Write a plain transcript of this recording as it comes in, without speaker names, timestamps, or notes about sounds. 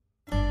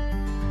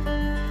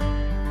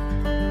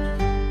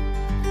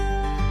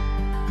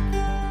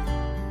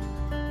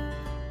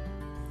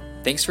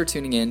Thanks for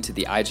tuning in to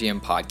the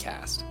IGM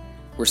podcast.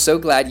 We're so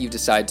glad you've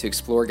decided to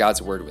explore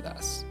God's Word with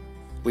us.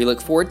 We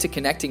look forward to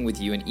connecting with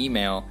you in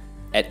email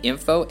at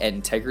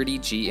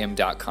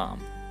info@integritygm.com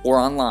or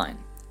online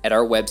at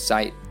our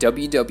website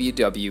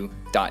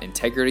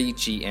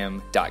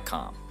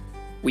www.integritygm.com.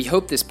 We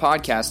hope this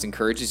podcast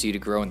encourages you to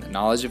grow in the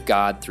knowledge of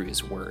God through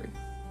His Word.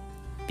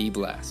 Be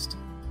blessed.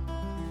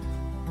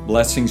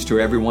 Blessings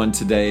to everyone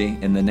today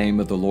in the name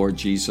of the Lord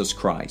Jesus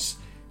Christ.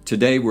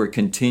 Today we're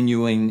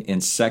continuing in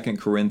 2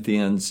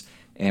 Corinthians,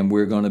 and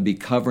we're going to be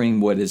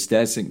covering what is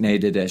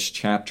designated as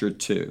chapter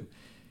 2.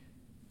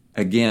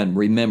 Again,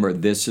 remember,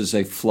 this is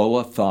a flow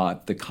of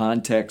thought. The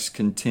context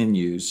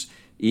continues.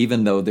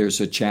 Even though there's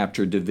a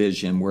chapter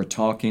division, we're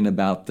talking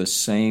about the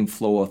same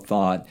flow of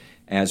thought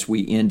as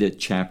we ended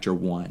chapter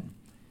 1.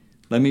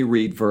 Let me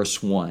read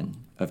verse 1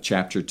 of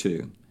chapter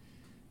 2.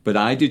 But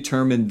I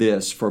determined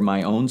this for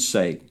my own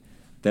sake,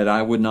 that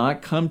I would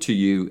not come to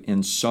you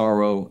in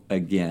sorrow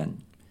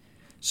again.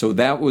 So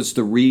that was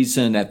the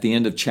reason at the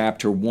end of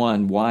chapter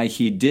 1 why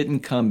he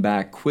didn't come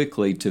back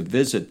quickly to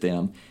visit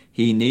them.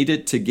 He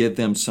needed to give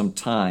them some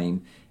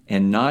time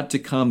and not to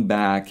come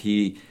back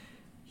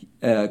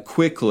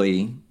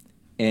quickly.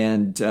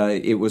 And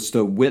it was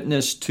the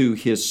witness to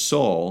his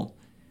soul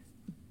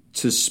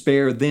to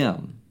spare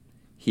them.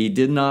 He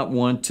did not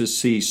want to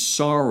see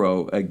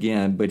sorrow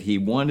again, but he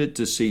wanted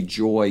to see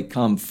joy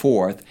come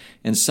forth.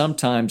 And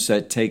sometimes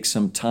that takes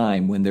some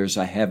time when there's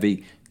a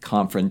heavy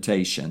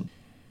confrontation.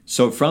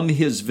 So from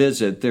his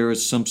visit, there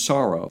is some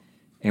sorrow.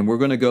 And we're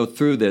going to go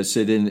through this.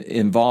 It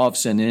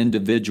involves an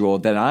individual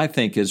that I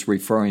think is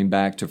referring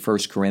back to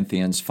 1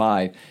 Corinthians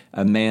 5,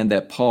 a man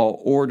that Paul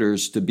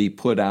orders to be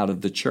put out of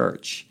the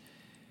church.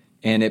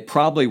 And it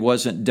probably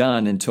wasn't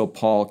done until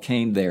Paul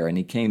came there. And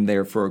he came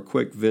there for a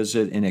quick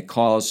visit, and it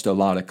caused a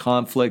lot of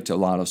conflict, a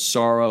lot of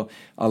sorrow,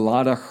 a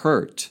lot of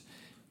hurt.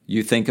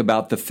 You think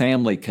about the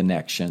family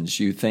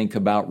connections. You think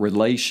about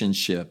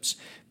relationships.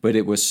 But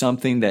it was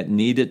something that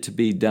needed to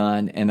be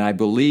done. And I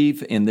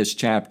believe in this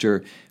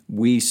chapter,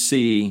 we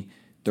see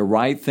the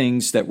right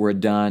things that were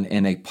done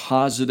and a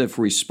positive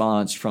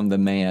response from the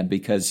man,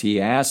 because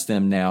he asked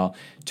them now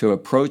to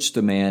approach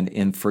the man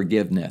in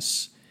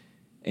forgiveness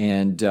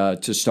and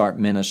to start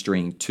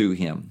ministering to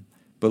him.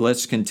 But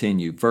let's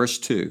continue. Verse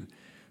 2,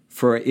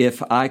 for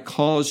if I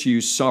cause you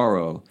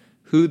sorrow,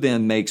 who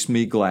then makes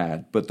me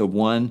glad but the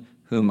one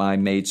whom I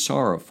made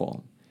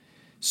sorrowful?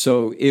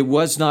 So it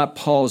was not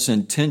Paul's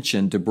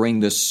intention to bring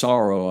this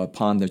sorrow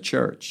upon the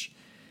church.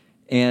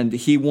 And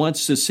he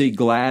wants to see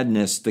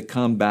gladness to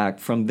come back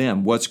from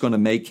them. What's going to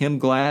make him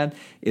glad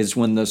is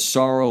when the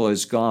sorrow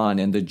is gone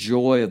and the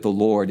joy of the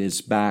Lord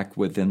is back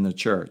within the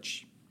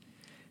church.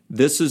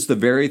 This is the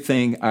very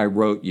thing I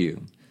wrote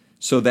you,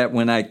 so that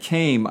when I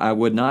came I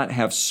would not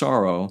have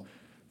sorrow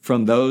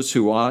from those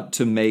who ought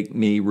to make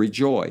me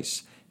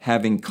rejoice,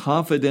 having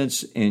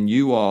confidence in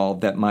you all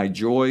that my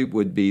joy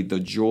would be the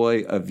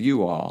joy of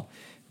you all.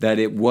 That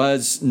it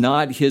was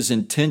not his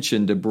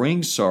intention to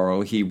bring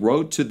sorrow. He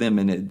wrote to them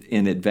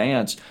in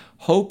advance,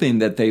 hoping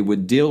that they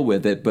would deal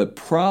with it, but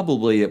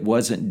probably it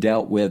wasn't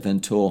dealt with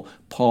until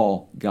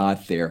Paul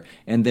got there.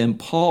 And then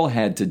Paul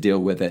had to deal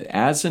with it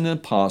as an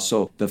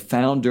apostle, the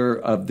founder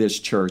of this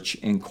church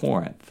in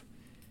Corinth.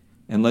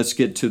 And let's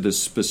get to the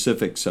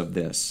specifics of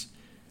this.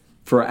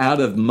 For out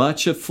of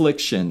much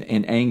affliction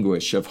and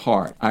anguish of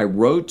heart, I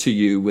wrote to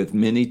you with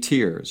many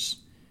tears,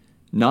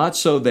 not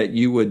so that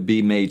you would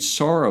be made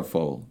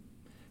sorrowful,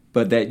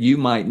 but that you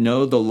might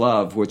know the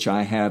love which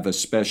I have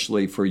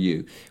especially for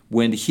you.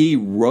 When he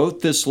wrote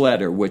this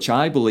letter, which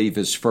I believe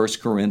is 1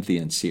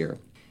 Corinthians here,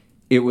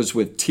 it was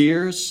with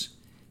tears.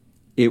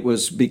 It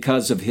was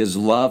because of his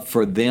love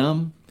for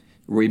them.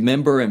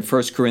 Remember in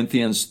 1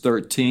 Corinthians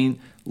 13,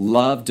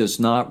 love does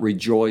not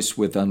rejoice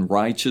with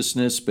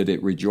unrighteousness, but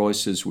it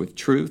rejoices with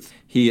truth.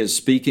 He is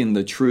speaking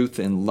the truth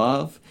in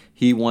love.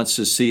 He wants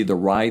to see the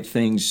right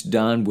things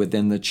done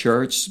within the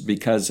church,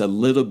 because a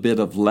little bit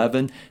of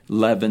leaven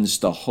leavens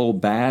the whole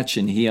batch,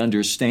 and he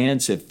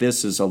understands if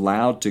this is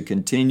allowed to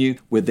continue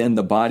within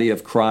the body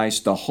of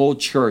Christ, the whole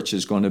church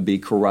is going to be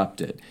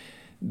corrupted.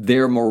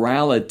 Their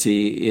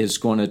morality is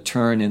going to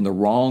turn in the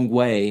wrong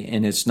way,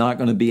 and it's not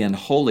going to be in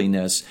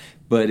holiness,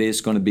 but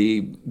it's going to be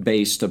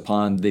based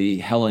upon the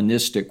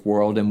Hellenistic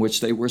world in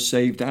which they were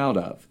saved out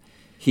of.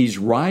 He's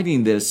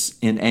writing this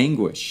in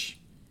anguish,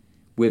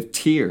 with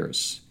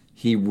tears.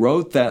 He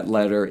wrote that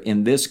letter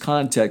in this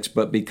context,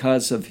 but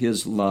because of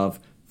his love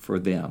for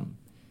them.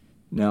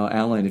 Now,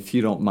 Alan, if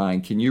you don't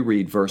mind, can you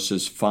read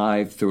verses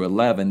 5 through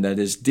 11 that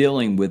is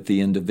dealing with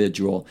the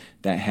individual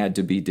that had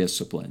to be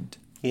disciplined?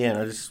 Yeah, and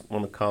I just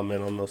want to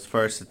comment on those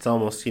first. It's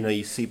almost,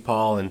 you see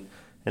Paul, and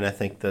I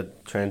think the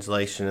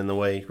translation and the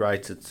way he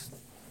writes,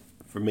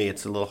 for me,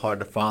 it's a little hard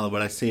to follow,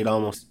 but I see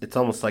it's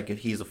almost like if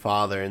he's a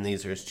father and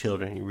these are his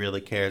children, he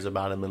really cares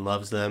about them and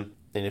loves them.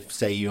 And if,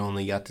 say, you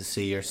only got to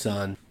see your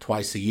son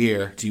twice a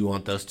year, do you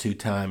want those 2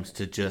 times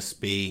to just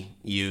be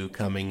you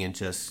coming and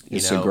just,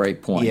 It's a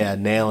great point. Yeah,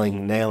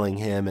 nailing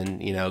him and,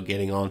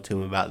 getting on to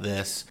him about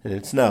this? And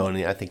it's no, and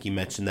I think you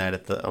mentioned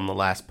that on the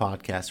last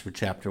podcast for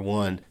chapter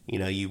 1.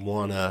 You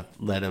want to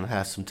let them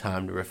have some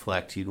time to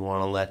reflect. You'd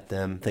want to let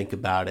them think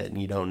about it,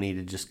 and you don't need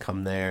to just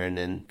come there and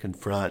then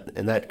confront.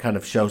 And that kind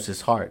of shows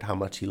his heart, how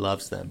much he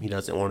loves them. He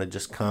doesn't want to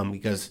just come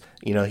because,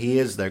 he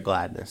is their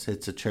gladness.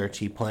 It's a church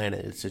he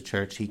planted. It's a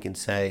church he can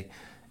say,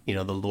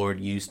 the Lord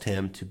used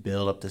him to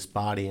build up this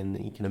body,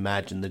 and you can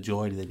imagine the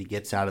joy that he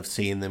gets out of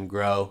seeing them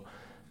grow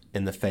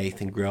in the faith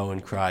and grow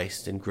in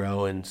Christ and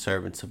grow in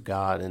servants of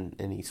God,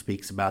 and he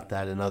speaks about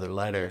that in other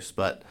letters.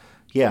 But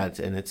yeah,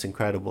 it's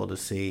incredible to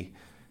see,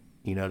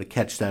 to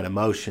catch that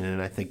emotion,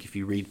 and I think if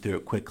you read through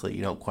it quickly,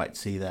 you don't quite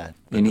see that.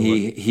 But and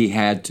he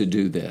had to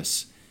do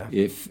this.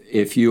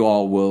 If you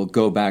all will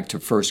go back to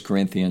 1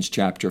 Corinthians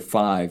chapter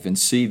 5 and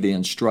see the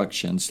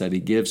instructions that he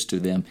gives to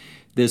them,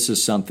 this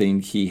is something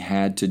he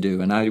had to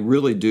do. And I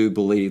really do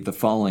believe the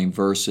following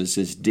verses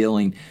is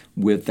dealing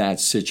with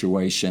that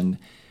situation.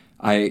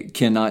 I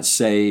cannot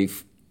say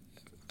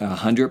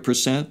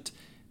 100%,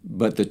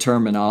 but the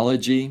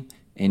terminology,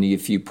 and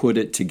if you put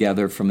it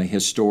together from a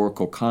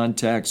historical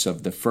context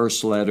of the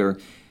first letter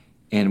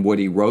and what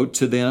he wrote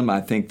to them,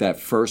 I think that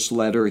first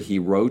letter he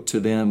wrote to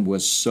them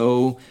was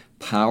so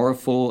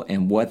powerful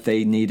in what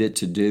they needed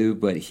to do,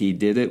 but he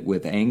did it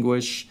with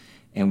anguish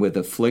and with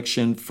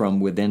affliction from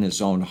within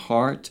his own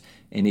heart,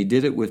 and he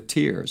did it with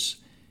tears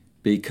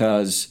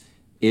because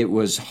it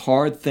was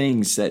hard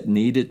things that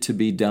needed to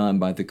be done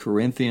by the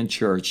Corinthian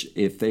church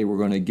if they were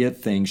going to get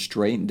things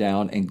straightened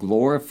out and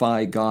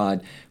glorify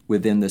God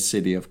within the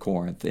city of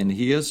Corinth. And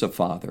he is a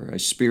father, a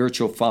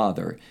spiritual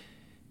father,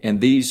 and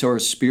these are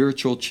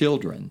spiritual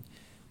children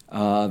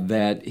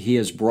that he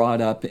has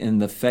brought up in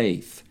the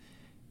faith.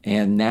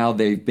 And now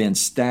they've been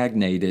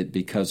stagnated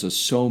because of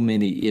so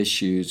many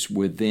issues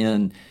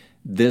within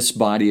this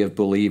body of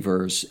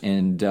believers.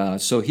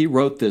 And so he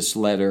wrote this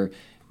letter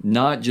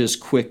not just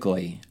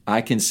quickly.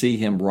 I can see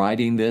him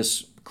writing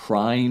this,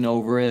 crying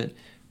over it,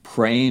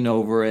 praying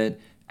over it,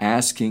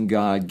 asking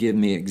God, give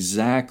me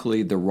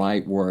exactly the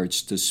right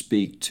words to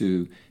speak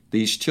to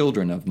these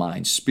children of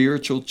mine,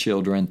 spiritual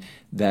children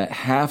that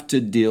have to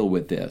deal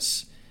with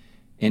this.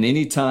 And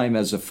any time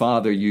as a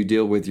father you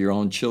deal with your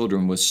own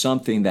children with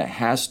something that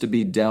has to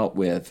be dealt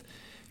with,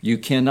 you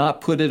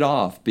cannot put it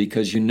off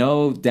because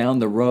down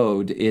the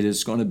road it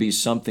is going to be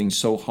something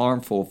so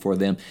harmful for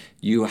them.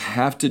 You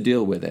have to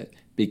deal with it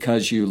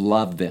because you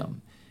love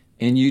them.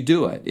 And you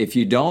do it. If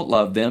you don't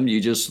love them, you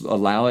just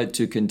allow it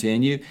to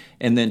continue.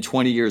 And then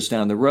 20 years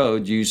down the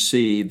road, you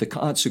see the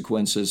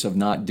consequences of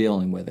not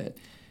dealing with it.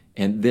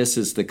 And this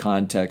is the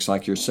context,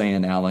 like you're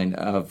saying, Alan,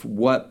 of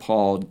what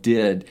Paul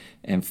did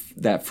in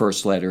that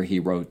first letter he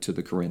wrote to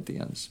the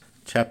Corinthians.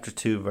 Chapter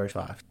 2, verse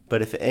 5.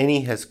 But if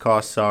any has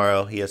caused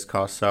sorrow, he has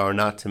caused sorrow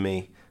not to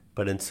me,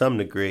 but in some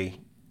degree,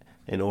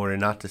 in order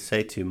not to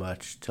say too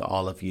much, to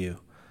all of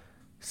you.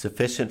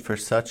 Sufficient for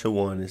such a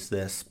one is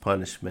this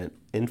punishment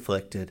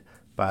inflicted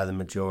by the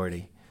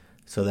majority,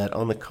 so that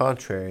on the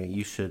contrary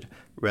you should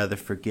rather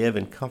forgive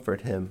and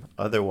comfort him,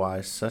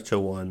 otherwise such a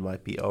one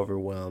might be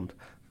overwhelmed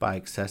by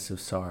excessive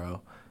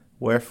sorrow.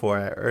 Wherefore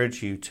I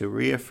urge you to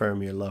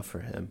reaffirm your love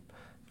for him.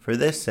 For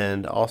this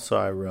end also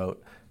I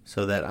wrote,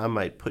 so that I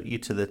might put you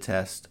to the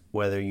test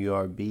whether you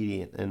are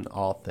obedient in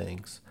all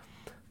things.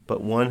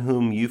 But one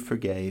whom you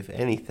forgave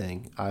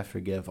anything, I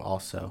forgive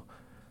also.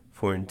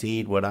 For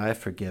indeed what I have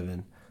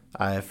forgiven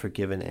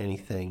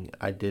anything.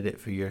 I did it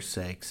for your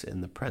sakes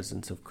in the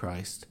presence of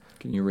Christ.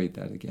 Can you read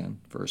that again,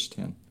 verse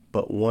 10?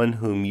 But one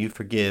whom you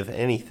forgive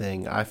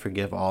anything, I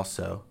forgive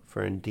also.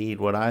 For indeed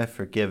what I have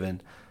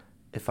forgiven,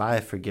 if I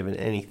have forgiven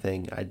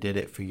anything, I did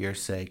it for your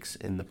sakes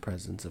in the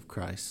presence of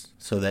Christ,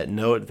 so that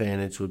no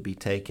advantage would be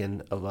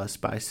taken of us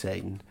by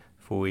Satan,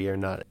 for we are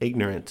not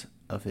ignorant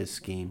of his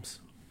schemes.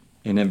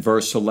 And in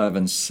verse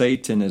 11,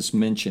 Satan is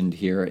mentioned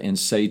here, and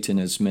Satan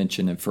is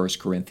mentioned in 1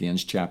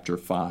 Corinthians chapter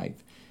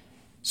 5.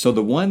 So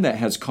the one that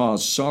has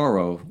caused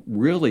sorrow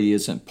really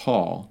isn't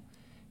Paul.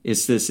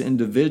 It's this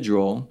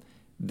individual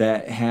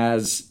that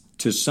has,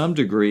 to some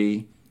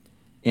degree,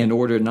 in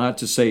order not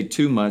to say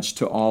too much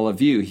to all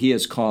of you, he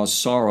has caused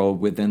sorrow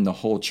within the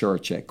whole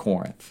church at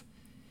Corinth.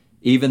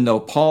 Even though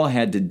Paul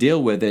had to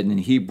deal with it and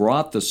he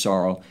brought the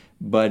sorrow,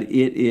 but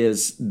it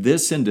is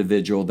this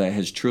individual that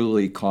has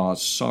truly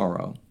caused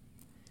sorrow.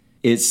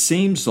 It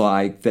seems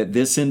like that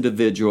this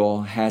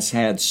individual has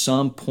had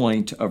some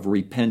point of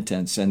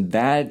repentance, and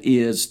that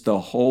is the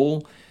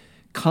whole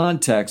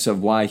context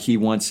of why he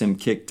wants him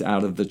kicked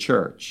out of the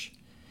church.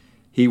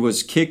 He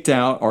was kicked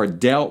out or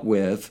dealt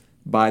with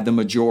by the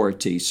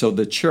majority. So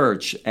the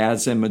church,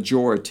 as a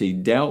majority,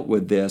 dealt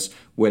with this,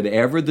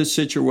 whatever the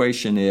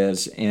situation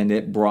is, and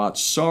it brought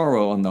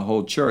sorrow on the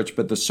whole church,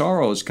 but the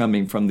sorrow is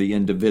coming from the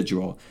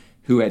individual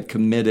who had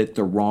committed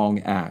the wrong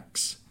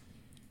acts.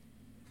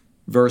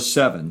 Verse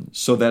 7,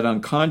 so that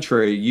on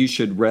contrary you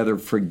should rather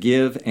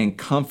forgive and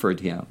comfort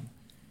him.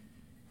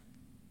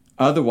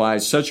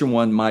 Otherwise, such a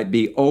one might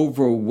be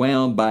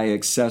overwhelmed by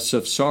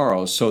excessive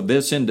sorrow. So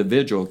this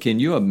individual, can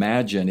you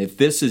imagine if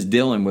this is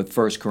dealing with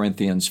 1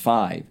 Corinthians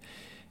 5,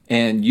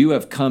 and you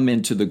have come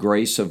into the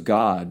grace of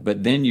God,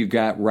 but then you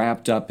got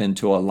wrapped up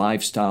into a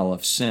lifestyle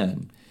of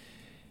sin,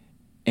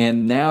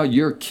 and now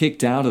you're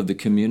kicked out of the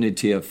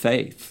community of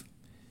faith.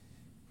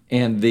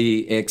 And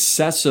the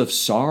excessive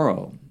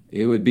sorrow,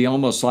 it would be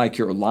almost like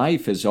your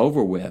life is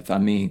over with. I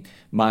mean,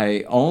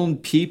 my own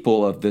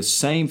people of the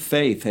same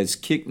faith has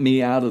kicked me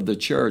out of the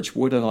church.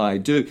 What do I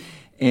do?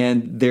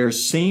 And there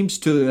seems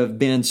to have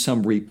been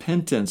some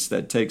repentance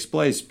that takes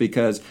place,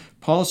 because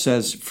Paul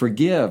says,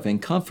 forgive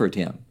and comfort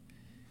him.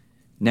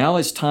 Now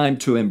it's time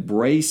to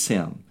embrace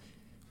him.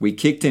 We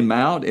kicked him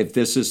out. If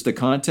this is the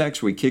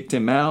context, we kicked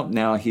him out.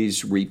 Now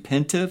he's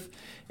repentive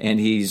and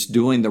he's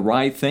doing the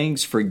right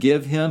things.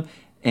 Forgive him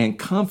and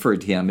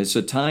comfort him. It's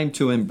a time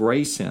to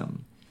embrace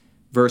him.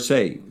 Verse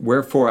 8,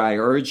 wherefore I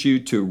urge you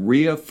to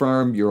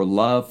reaffirm your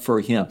love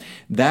for him.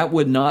 That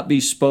would not be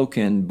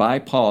spoken by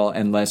Paul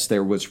unless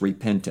there was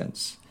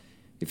repentance.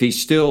 If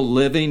he's still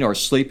living or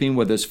sleeping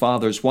with his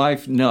father's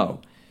wife,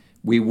 no.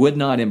 We would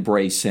not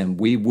embrace him.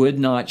 We would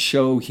not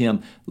show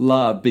him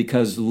love,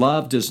 because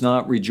love does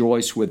not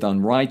rejoice with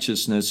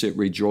unrighteousness. It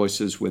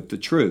rejoices with the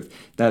truth.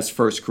 That's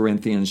 1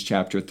 Corinthians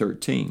chapter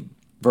 13.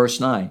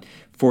 Verse 9,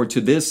 for to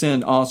this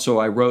end also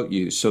I wrote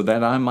you, so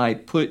that I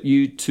might put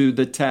you to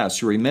the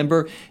test.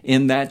 Remember,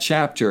 in that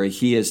chapter,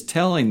 he is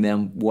telling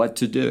them what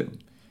to do.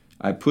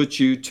 I put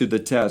you to the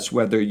test,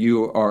 whether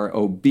you are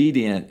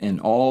obedient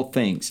in all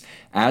things.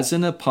 As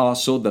an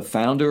apostle, the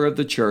founder of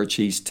the church,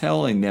 he's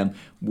telling them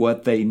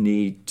what they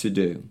need to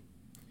do.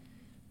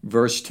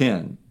 Verse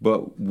 10,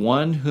 but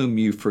one whom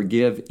you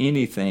forgive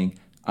anything,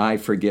 I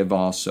forgive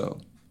also.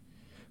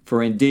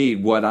 For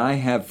indeed, what I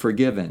have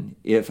forgiven,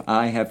 if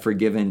I have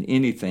forgiven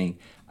anything,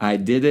 I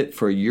did it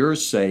for your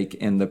sake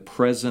in the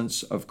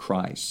presence of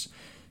Christ,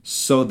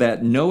 so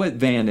that no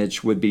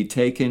advantage would be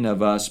taken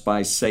of us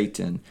by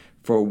Satan,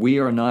 for we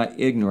are not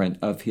ignorant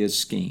of his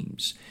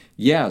schemes.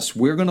 Yes,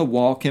 we're going to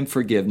walk in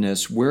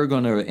forgiveness. We're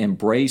going to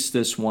embrace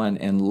this one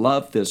and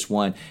love this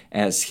one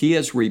as he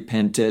has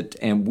repented,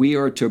 and we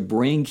are to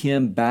bring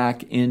him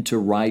back into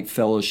right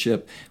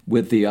fellowship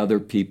with the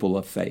other people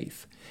of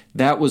faith.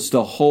 That was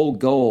the whole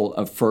goal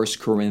of 1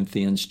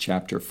 Corinthians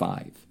chapter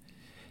 5.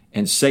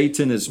 And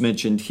Satan is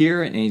mentioned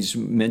here, and he's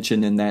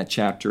mentioned in that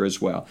chapter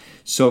as well.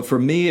 So for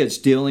me, it's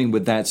dealing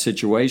with that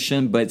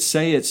situation, but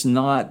say it's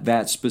not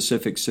that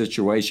specific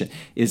situation.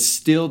 It's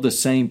still the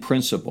same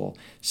principle.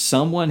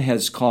 Someone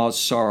has caused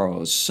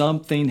sorrow.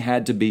 Something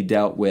had to be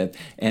dealt with.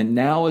 And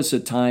now is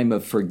a time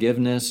of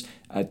forgiveness,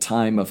 a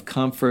time of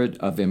comfort,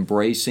 of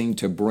embracing,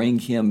 to bring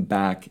him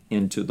back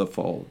into the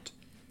fold.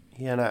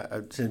 Yeah,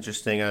 and it's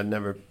interesting. I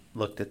never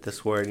looked at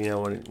this word,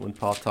 when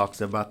Paul talks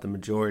about the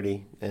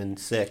majority in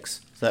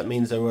 6. So that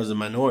means there was a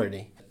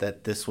minority,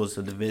 that this was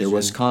a division. There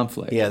was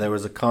conflict. Yeah, there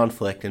was a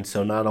conflict. And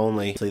so not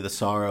only the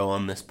sorrow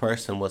on this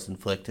person was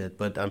inflicted,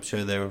 but I'm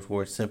sure there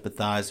were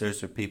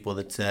sympathizers or people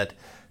that said,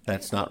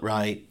 that's not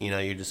right.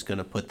 You're just going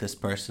to put this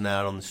person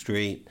out on the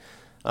street.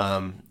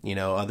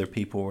 Other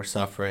people were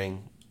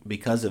suffering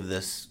because of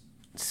this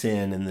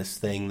sin and this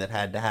thing that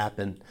had to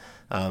happen.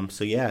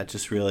 It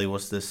just really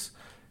was this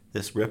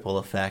ripple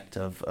effect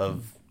of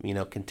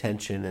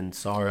contention and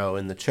sorrow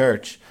in the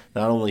church,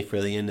 not only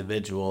for the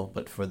individual,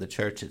 but for the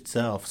church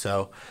itself.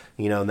 So,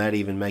 and that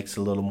even makes it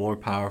a little more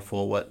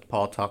powerful what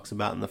Paul talks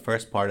about in the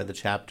first part of the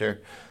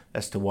chapter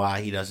as to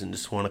why he doesn't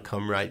just want to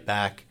come right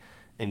back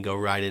and go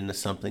right into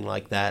something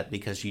like that,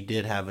 because you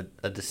did have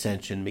a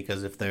dissension,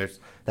 because if there's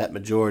that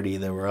majority,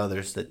 there were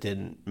others that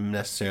didn't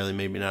necessarily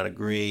maybe not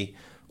agree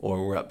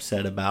or were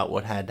upset about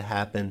what had to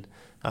happen.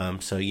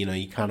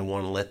 You kind of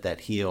want to let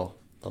that heal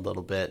a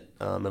little bit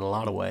in a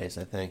lot of ways,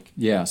 I think.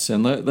 Yes,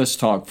 and let's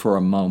talk for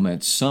a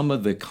moment. Some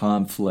of the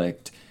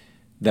conflict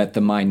that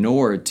the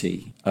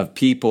minority of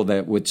people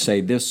that would say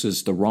this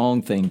is the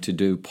wrong thing to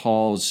do,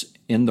 Paul's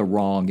in the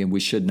wrong and we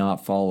should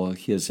not follow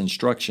his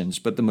instructions,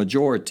 but the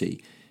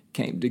majority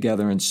came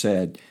together and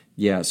said,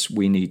 yes,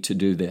 we need to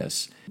do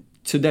this.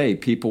 Today,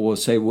 people will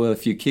say, well,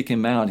 if you kick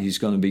him out, he's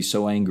going to be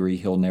so angry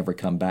he'll never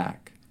come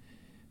back.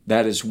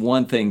 That is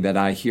one thing that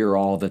I hear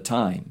all the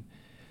time.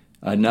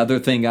 Another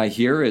thing I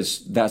hear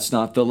is, that's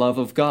not the love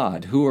of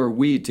God. Who are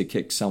we to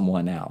kick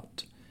someone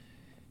out?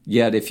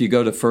 Yet if you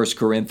go to 1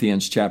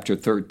 Corinthians chapter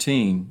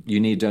 13, you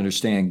need to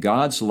understand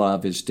God's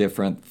love is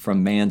different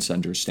from man's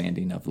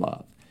understanding of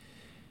love.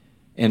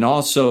 And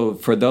also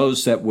for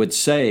those that would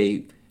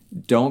say,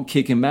 don't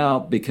kick him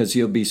out because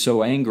he'll be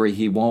so angry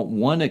he won't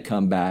want to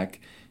come back,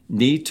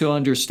 need to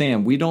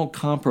understand we don't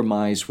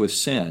compromise with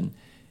sin.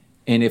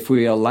 And if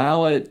we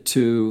allow it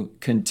to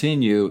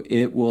continue,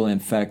 it will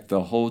infect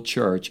the whole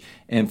church.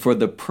 And for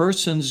the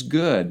person's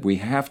good, we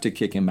have to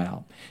kick him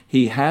out.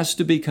 He has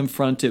to be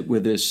confronted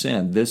with his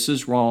sin. This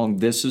is wrong.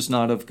 This is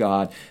not of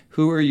God.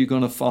 Who are you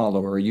going to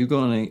follow? Are you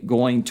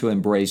going to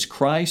embrace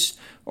Christ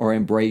or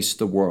embrace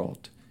the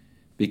world?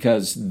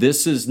 Because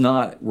this is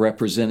not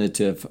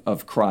representative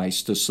of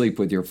Christ to sleep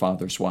with your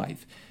father's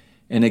wife.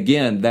 And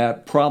again,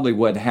 that probably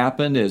what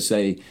happened is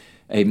a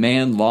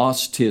man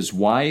lost his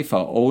wife, an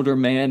older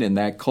man in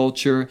that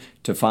culture,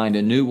 to find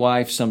a new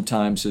wife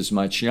sometimes is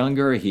much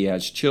younger. He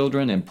has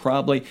children, and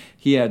probably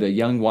he had a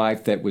young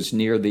wife that was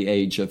near the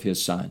age of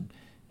his son.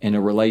 And a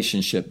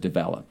relationship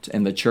developed,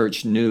 and the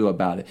church knew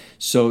about it.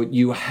 So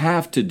you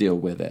have to deal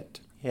with it.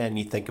 Yeah, and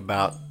you think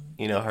about,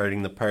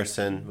 hurting the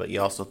person, but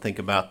you also think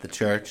about the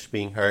church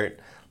being hurt,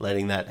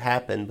 letting that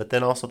happen, but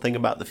then also think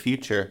about the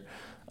future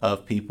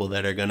of people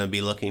that are going to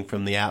be looking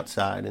from the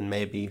outside and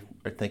maybe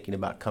are thinking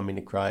about coming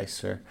to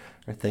Christ or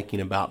thinking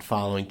about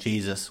following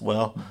Jesus.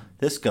 Well,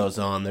 this goes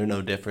on. They're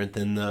no different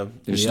than the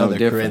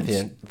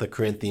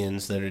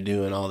Corinthians that are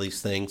doing all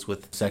these things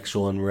with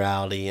sexual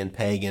immorality and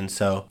pagan.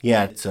 So,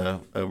 yeah, it's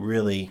a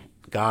really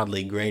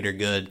godly, greater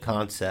good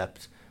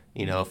concept.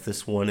 If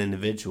this one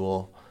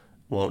individual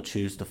won't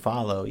choose to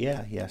follow, he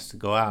has to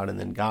go out, and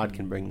then God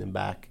can bring them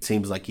back. It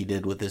seems like he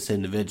did with this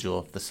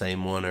individual, if the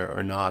same one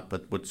or not,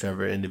 but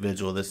whichever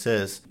individual this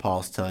is,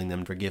 Paul's telling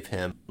them to forgive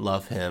him,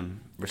 love him,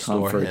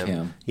 restore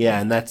him.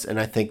 Yeah, and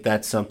I think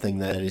that's something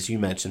that, as you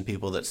mentioned,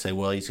 people that say,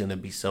 well, he's going to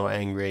be so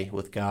angry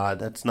with God.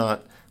 That's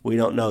not, we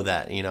don't know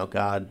that.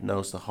 God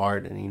knows the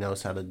heart, and he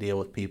knows how to deal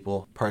with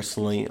people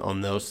personally on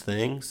those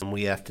things, and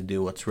we have to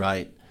do what's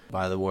right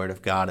by the word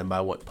of God and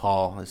by what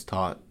Paul has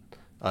taught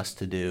us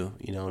to do,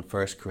 in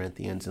 1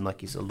 Corinthians. And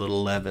like he said,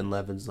 little leaven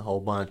leavens the whole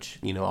bunch,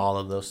 all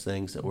of those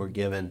things that we're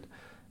given.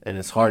 And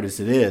as hard as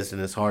it is, and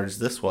as hard as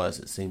this was,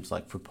 it seems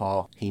like for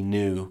Paul, he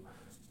knew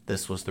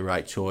this was the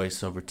right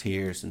choice over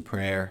tears and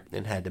prayer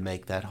and had to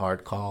make that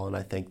hard call. And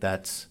I think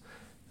that's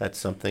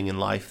something in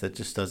life that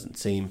just doesn't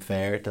seem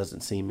fair. It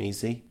doesn't seem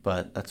easy,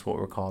 but that's what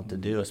we're called to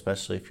do,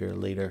 especially if you're a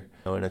leader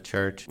in a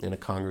church, in a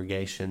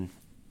congregation.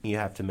 You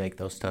have to make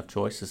those tough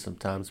choices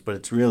sometimes, but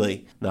it's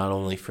really not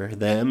only for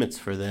them, it's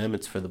for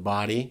the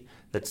body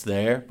that's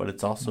there, but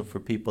it's also for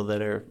people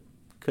that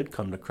could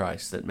come to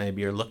Christ, that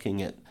maybe are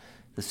looking at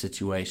the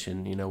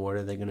situation. What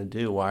are they going to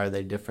do? Why are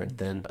they different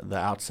than the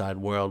outside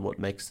world? What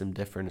makes them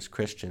different as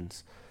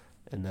Christians?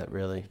 And that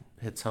really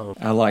hits home.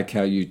 I like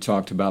how you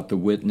talked about the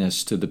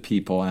witness to the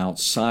people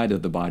outside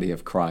of the body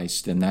of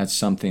Christ, and that's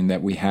something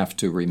that we have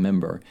to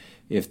remember.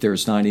 If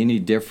there's not any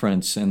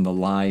difference in the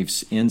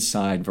lives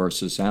inside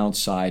versus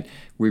outside,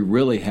 we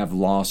really have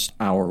lost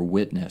our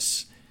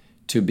witness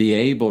to be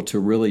able to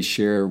really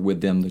share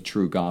with them the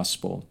true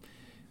gospel.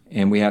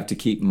 And we have to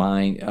keep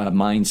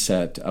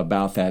mindset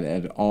about that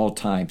at all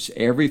times.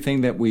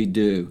 Everything that we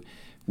do,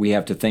 we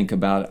have to think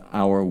about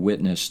our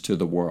witness to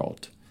the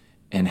world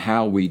and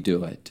how we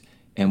do it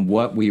and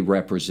what we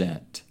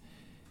represent.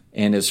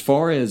 And as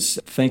far as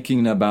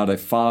thinking about a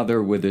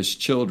father with his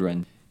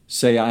children,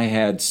 say I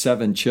had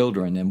 7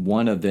 children and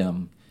one of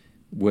them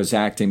was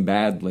acting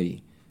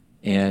badly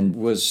and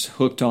was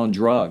hooked on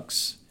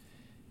drugs.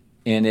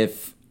 And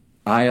if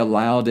I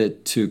allowed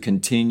it to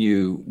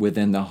continue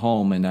within the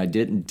home and I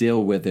didn't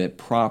deal with it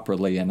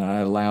properly and I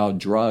allowed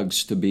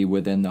drugs to be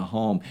within the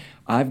home,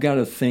 I've got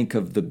to think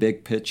of the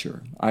big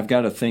picture. I've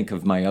got to think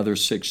of my other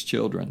 6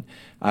 children.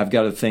 I've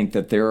got to think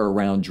that they're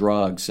around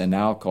drugs and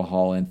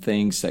alcohol and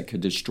things that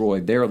could destroy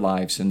their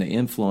lives and the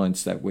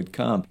influence that would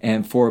come.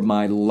 And for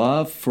my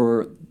love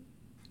for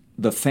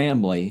the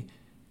family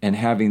and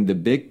having the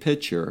big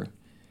picture,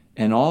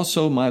 and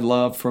also my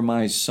love for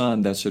my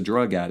son that's a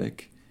drug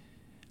addict,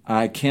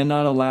 I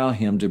cannot allow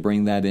him to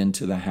bring that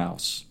into the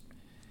house.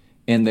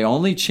 And the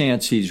only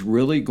chance he's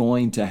really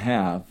going to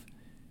have,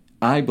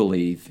 I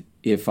believe,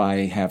 if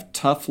I have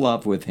tough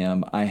love with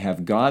him, I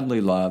have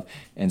godly love,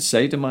 and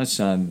say to my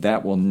son,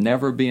 that will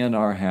never be in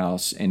our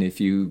house, and if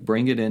you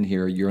bring it in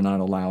here, you're not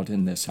allowed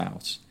in this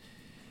house.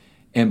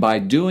 And by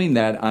doing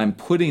that, I'm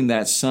putting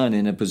that son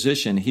in a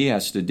position he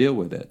has to deal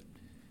with it.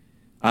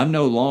 I'm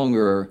no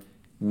longer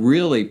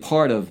really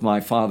part of my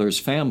father's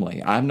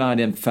family. I'm not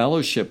in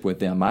fellowship with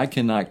them. I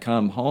cannot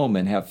come home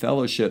and have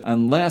fellowship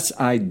unless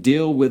I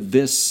deal with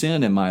this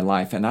sin in my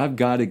life, and I've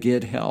got to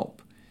get help.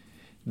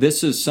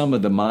 This is some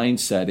of the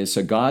mindset. It's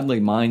a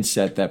godly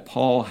mindset that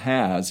Paul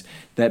has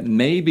that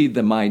maybe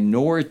the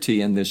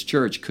minority in this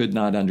church could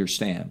not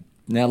understand.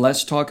 Now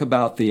let's talk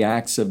about the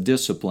acts of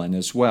discipline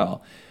as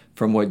well.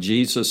 From what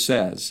Jesus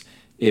says,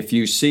 if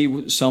you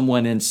see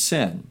someone in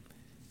sin,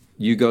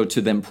 you go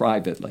to them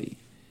privately.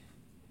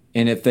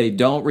 And if they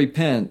don't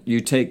repent,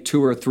 you take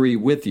 2 or 3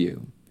 with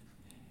you.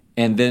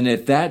 And then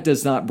if that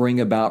does not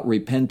bring about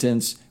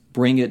repentance,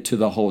 bring it to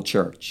the whole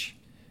church.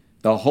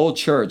 The whole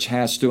church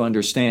has to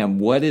understand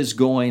what is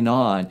going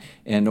on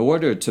in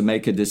order to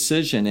make a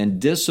decision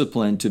and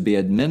discipline to be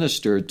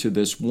administered to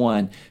this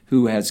one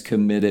who has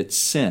committed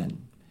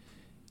sin.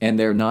 And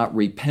they're not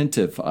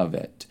repentive of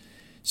it.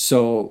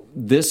 So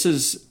this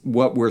is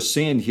what we're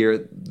seeing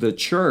here. The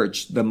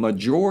church, the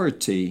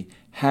majority,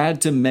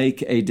 had to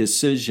make a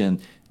decision.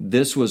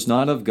 This was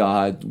not of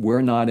God.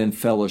 We're not in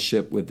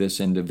fellowship with this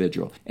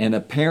individual. And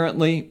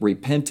apparently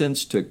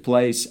repentance took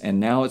place,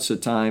 and now it's a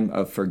time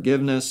of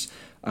forgiveness,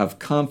 of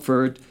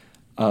comfort,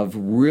 of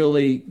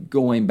really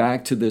going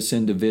back to this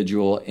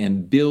individual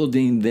and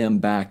building them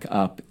back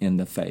up in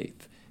the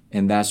faith.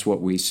 And that's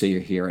what we see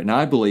here. And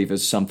I believe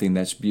is something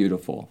that's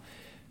beautiful.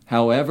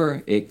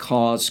 However, it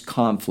caused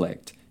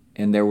conflict,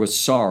 and there was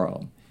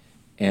sorrow,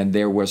 and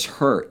there was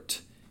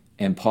hurt.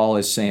 And Paul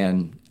is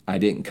saying, I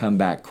didn't come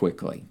back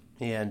quickly.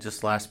 Yeah, and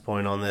just last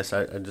point on this,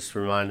 I just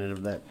reminded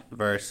of that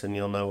verse, and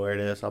you'll know where it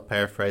is. I'll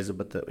paraphrase it,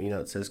 but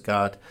it says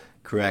God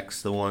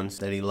corrects the ones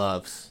that he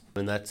loves.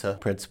 And that's a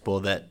principle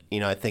that,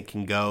 I think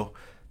can go,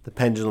 the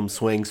pendulum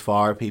swings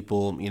far.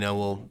 People,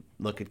 will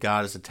look at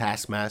God as a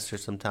taskmaster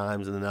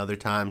sometimes, and then other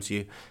times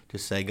you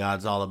just say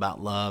God's all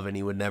about love and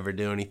he would never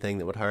do anything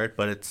that would hurt.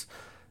 But it's,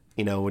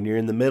 when you're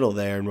in the middle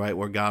there and right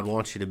where God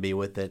wants you to be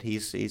with it,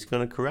 he's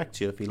going to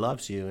correct you if he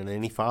loves you. And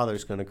any father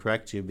is going to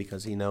correct you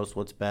because he knows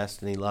what's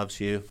best and he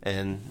loves you.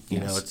 And,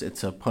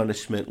 it's a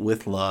punishment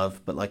with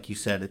love. But like you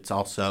said, it's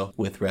also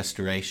with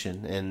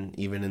restoration. And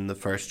even in the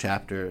first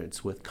chapter,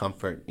 it's with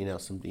comfort.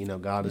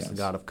 God is the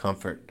God of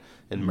comfort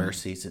and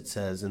mercies, it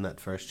says in that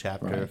first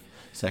chapter of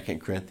 2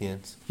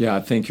 Corinthians. Yeah,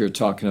 I think you're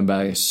talking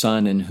about a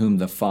son in whom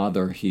the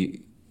father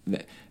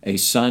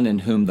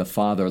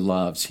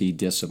loves, he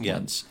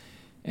disciplines. Yeah.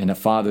 And a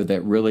father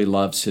that really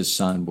loves his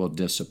son will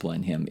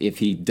discipline him. If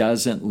he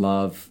doesn't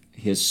love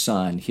his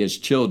son, his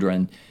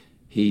children,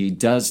 he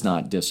does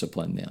not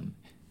discipline them.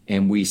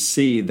 And we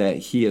see that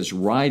he is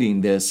writing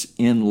this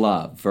in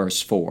love,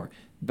 verse 4,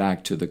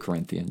 back to the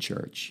Corinthian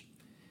church.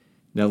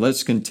 Now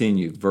let's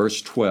continue,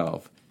 verse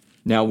 12.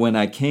 Now when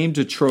I came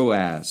to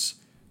Troas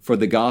for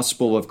the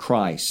gospel of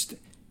Christ,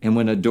 and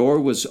when a door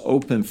was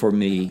opened for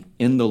me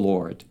in the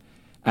Lord,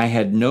 I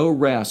had no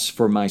rest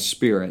for my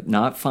spirit,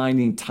 not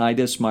finding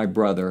Titus my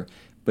brother,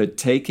 but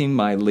taking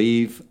my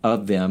leave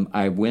of them,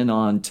 I went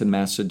on to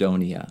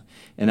Macedonia.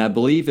 And I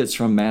believe it's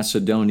from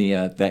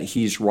Macedonia that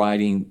he's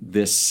writing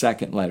this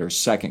second letter,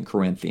 2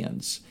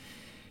 Corinthians.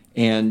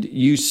 And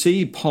you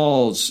see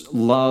Paul's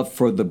love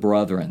for the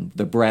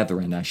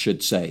brethren, I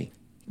should say.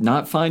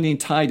 Not finding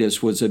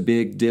Titus was a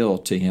big deal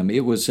to him.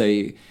 It was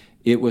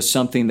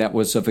something that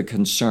was of a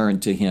concern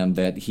to him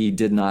that he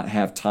did not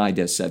have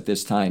Titus at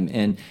this time.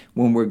 And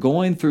when we're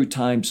going through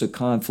times of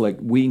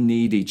conflict, we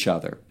need each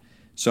other.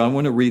 So I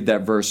want to read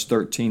that verse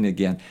 13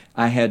 again.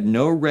 I had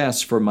no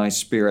rest for my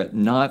spirit,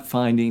 not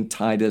finding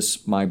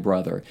Titus my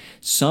brother.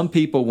 Some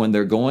people, when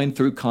they're going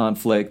through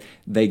conflict,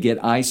 they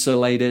get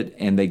isolated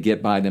and they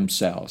get by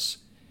themselves.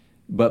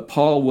 But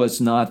Paul was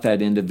not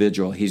that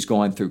individual. He's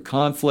going through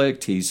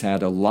conflict. He's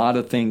had a lot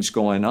of things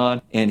going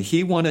on. And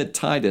he wanted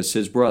Titus,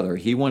 his brother,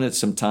 he wanted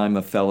some time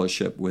of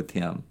fellowship with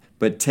him.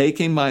 But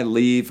taking my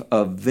leave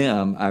of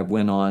them, I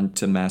went on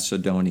to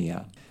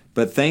Macedonia.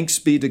 But thanks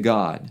be to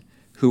God,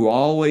 who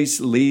always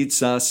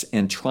leads us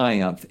in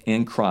triumph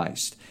in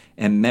Christ,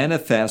 and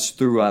manifests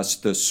through us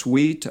the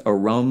sweet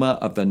aroma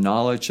of the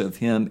knowledge of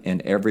him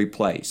in every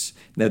place.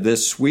 Now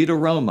this sweet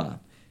aroma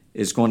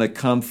is going to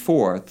come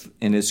forth,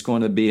 and it's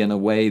going to be in a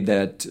way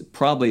that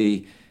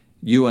probably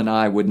you and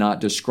I would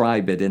not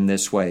describe it in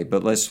this way,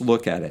 but let's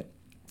look at it.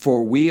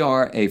 For we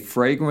are a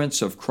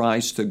fragrance of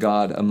Christ to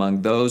God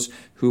among those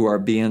who are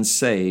being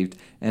saved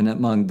and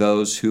among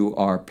those who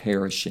are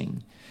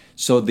perishing.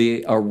 So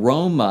the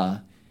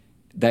aroma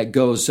that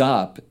goes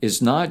up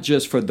is not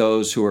just for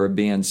those who are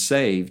being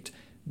saved,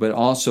 but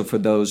also for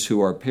those who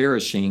are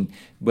perishing,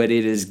 but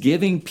it is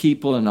giving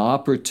people an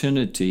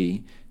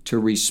opportunity to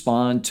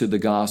respond to the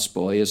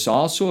gospel. It's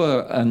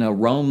also an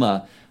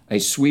aroma, a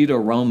sweet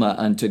aroma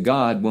unto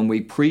God when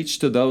we preach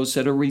to those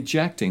that are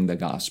rejecting the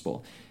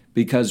gospel,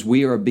 because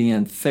we are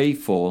being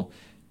faithful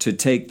to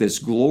take this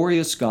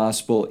glorious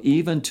gospel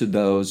even to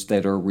those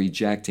that are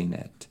rejecting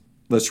it.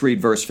 Let's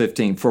read verse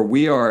 15. For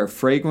we are a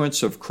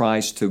fragrance of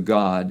Christ to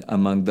God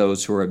among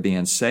those who are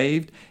being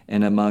saved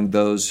and among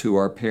those who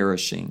are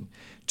perishing.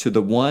 To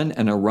the one,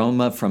 an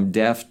aroma from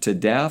death to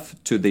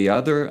death, to the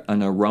other,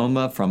 an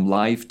aroma from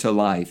life to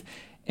life.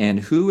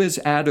 And who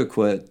is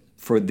adequate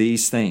for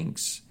these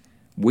things?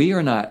 We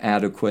are not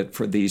adequate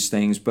for these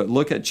things, but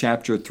look at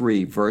chapter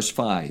 3, verse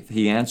 5.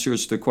 He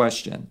answers the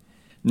question.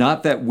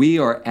 Not that we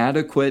are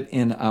adequate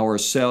in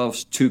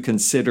ourselves to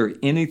consider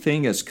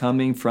anything as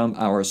coming from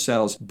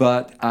ourselves,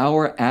 but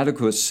our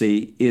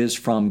adequacy is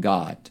from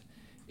God.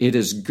 It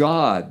is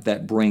God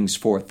that brings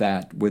forth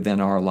that within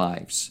our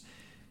lives.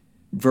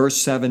 Verse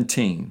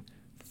 17,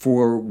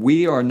 for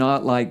we are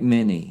not like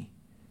many,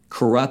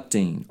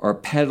 corrupting or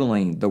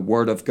peddling the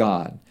word of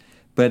God,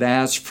 but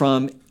as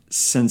from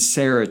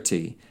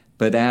sincerity,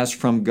 but as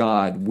from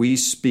God, we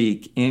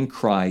speak in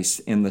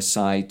Christ in the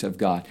sight of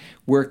God.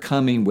 We're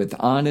coming with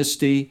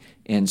honesty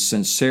and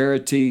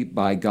sincerity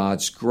by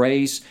God's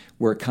grace.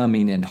 We're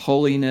coming in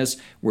holiness.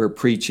 We're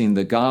preaching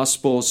the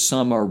gospel.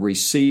 Some are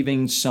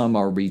receiving, some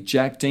are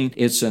rejecting.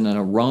 It's an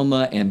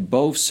aroma in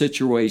both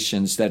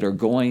situations that are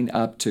going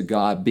up to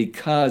God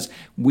because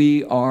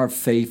we are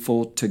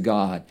faithful to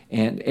God.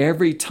 And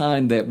every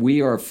time that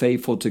we are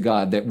faithful to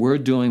God, that we're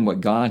doing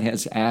what God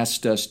has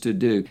asked us to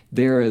do,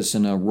 there is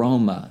an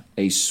aroma,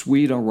 a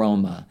sweet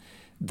aroma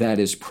that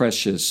is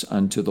precious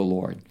unto the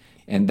Lord.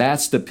 And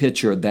that's the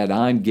picture that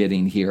I'm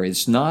getting here.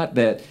 It's not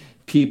that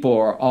people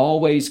are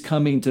always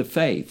coming to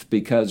faith,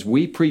 because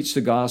we preach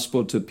the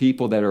gospel to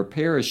people that are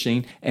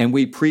perishing, and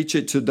we preach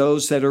it to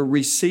those that are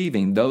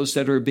receiving, those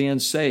that are being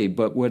saved.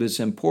 But what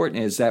is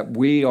important is that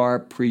we are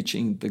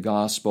preaching the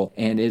gospel,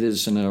 and it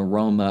is an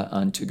aroma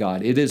unto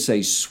God. It is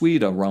a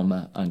sweet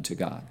aroma unto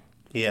God.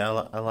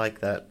 Yeah, I like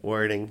that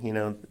wording,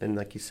 and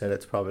like you said,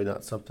 it's probably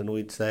not something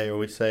we'd say or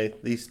we say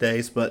these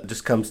days, but it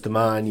just comes to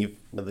mind.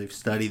 You've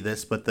studied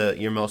this, but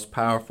your most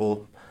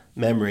powerful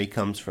memory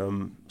comes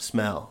from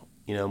smell,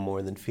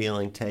 more than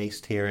feeling,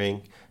 taste,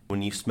 hearing.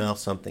 When you smell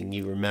something,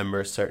 you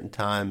remember a certain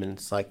time, and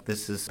it's like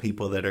this is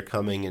people that are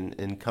coming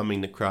and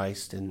coming to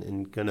Christ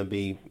and going to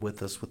be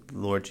with us with the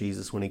Lord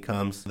Jesus when he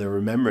comes. They're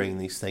remembering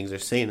these things they're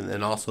seeing, and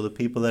then also the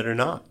people that are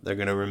not. They're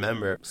going to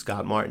remember,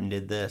 Scott Martin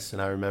did this,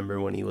 and I remember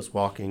when he was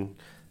walking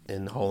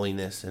in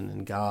holiness and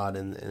in God,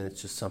 and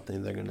it's just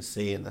something they're going to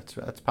see, and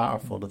that's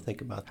powerful to think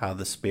about how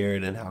the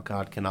Spirit and how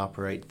God can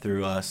operate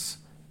through us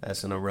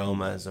as an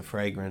aroma, as a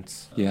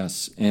fragrance.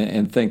 Yes,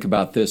 and think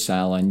about this,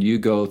 Alan. You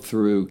go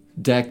through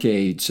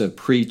decades of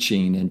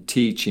preaching and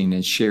teaching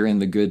and sharing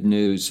the good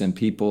news, and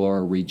people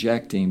are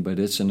rejecting, but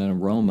it's an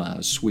aroma,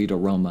 a sweet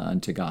aroma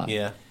unto God.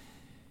 Yeah.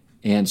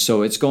 And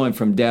so it's going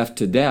from death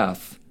to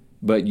death,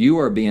 but you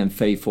are being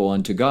faithful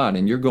unto God,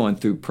 and you're going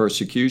through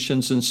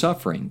persecutions and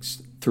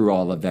sufferings through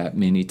all of that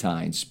many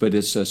times, but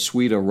it's a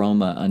sweet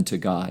aroma unto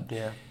God.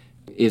 Yeah.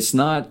 It's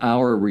not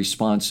our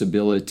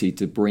responsibility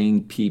to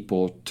bring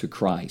people to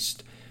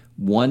Christ.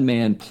 One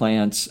man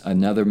plants,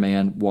 another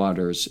man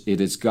waters.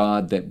 It is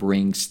God that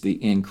brings the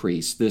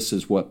increase. This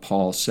is what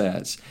Paul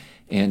says.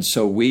 And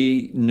so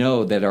we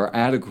know that our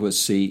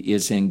adequacy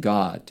is in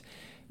God.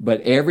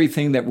 But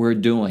everything that we're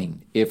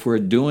doing, if we're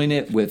doing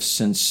it with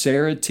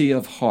sincerity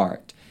of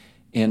heart,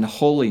 in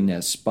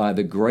holiness, by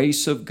the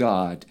grace of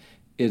God,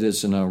 it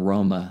is an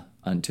aroma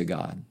unto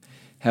God.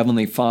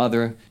 Heavenly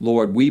Father,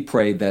 Lord, we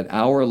pray that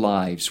our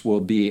lives will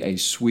be a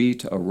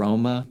sweet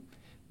aroma,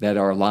 that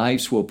our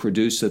lives will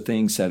produce the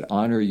things that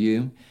honor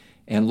you.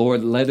 And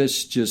Lord, let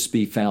us just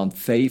be found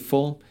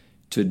faithful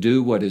to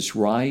do what is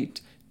right,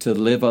 to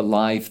live a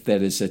life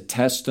that is a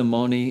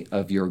testimony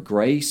of your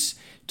grace,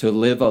 to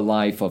live a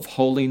life of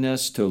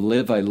holiness, to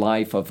live a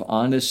life of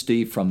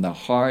honesty from the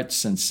heart,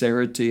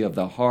 sincerity of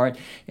the heart.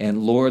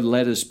 And Lord,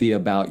 let us be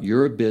about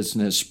your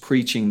business,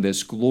 preaching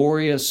this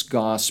glorious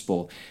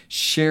gospel,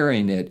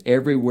 sharing it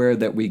everywhere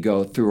that we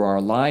go through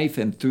our life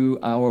and through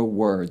our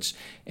words.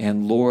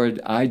 And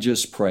Lord, I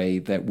just pray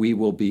that we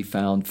will be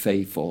found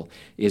faithful.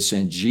 It's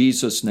in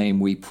Jesus' name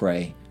we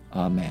pray.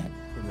 Amen.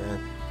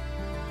 Amen.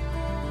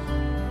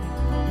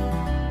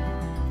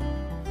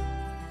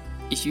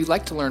 If you'd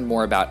like to learn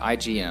more about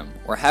IGM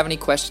or have any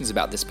questions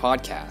about this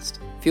podcast,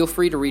 feel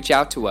free to reach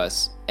out to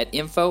us at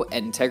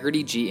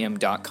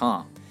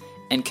info@integritygm.com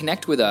and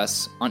connect with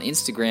us on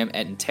Instagram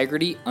at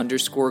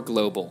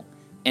integrity_global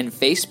and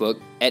Facebook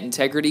at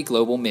Integrity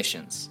Global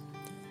Missions.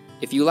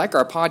 If you like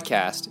our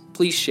podcast,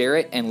 please share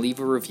it and leave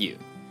a review.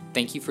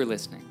 Thank you for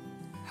listening.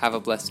 Have a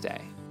blessed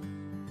day.